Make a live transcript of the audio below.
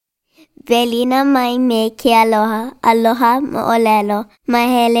Velina mai me ke aloha, aloha mo'olelo,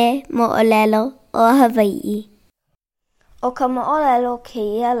 mahele mo'olelo o Hawaii. O ka mo'olelo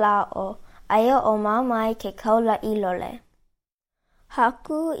kēia la'o, aia o mamai ke kaula'i lole.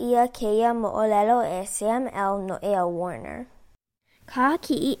 Haku ia kēia mo'olelo e Sam L. No'ea Warner. Ka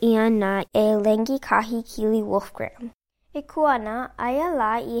ki'i ia na e lengi kahi kili Wolfgram. E kuana, aia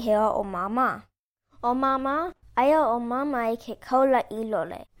la I hea o mama. O mama, aia o mamai ke kaula'i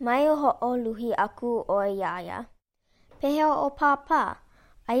lole. Mai o ho'oluhi aku o iaia. Pehea o papa,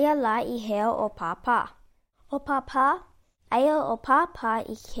 aia la I hea o papa. O papa, aia o papa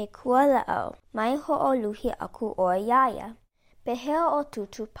I ke kuala'au. Mai ho'oluhi aku o iaia. Pehea o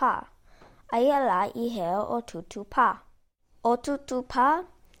tutupa, aia la I hea o tutupa. O tutupa,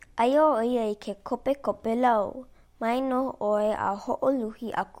 aia o ia I ke kope lau. Mai no oe a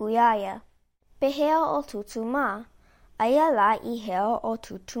ho'oluhi aku iaia. Pehea o tutuma, aia la I hea o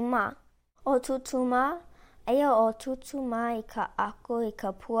tutuma. O tutuma, aia o tutuma I ka ako I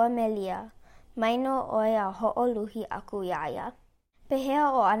ka pua melia. Mai no oe a ho'oluhi aku iaia.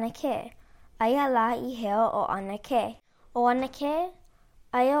 Pehea o anake, aia la I hea o anake. O anake,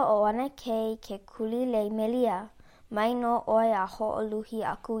 aia o anake I ke kulilei melia. Mai no oe a ho'oluhi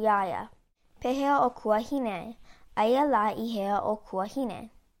aku iaia. Pehea o kuahine, aia la I hea o kuahine.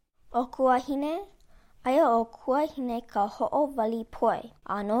 O kuahine, aia o kuahine ka ho'owali poi.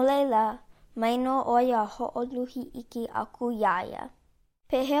 A no leila, mai no oe a ho'oluhi iki aku iaia.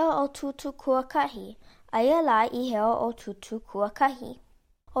 Pehea o tutu kuakahi, aia la I hea o tutu kuakahi.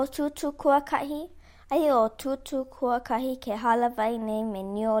 O tutu kuakahi, aia o tutu kuakahi ke halawai nei me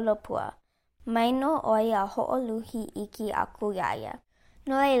niolopua. Mai no oe a ho'oluhi iki aku iaia.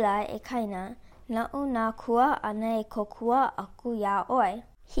 No leila e kaina, na'u nā kua ana e kokua aku ia oe.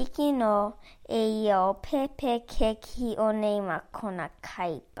 Hiki no e ia o pepe ke ki o nei ma kona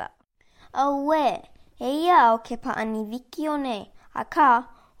kaipa. Aue, e ia o ke pa'ani wiki o nei. A ka,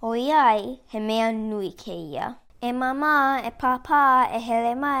 o iai, he mea nui ke ia. E mama, e papa, e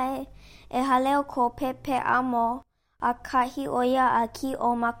hele mai, e haleo ko pepe amo, a kahi o ia a ki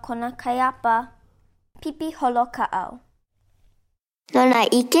o ma kona kaiapa. Pipi holo ka au. No na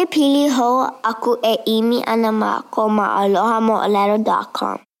ike pili hou aku e imi ana ma ko ma alohamo'olelo.com.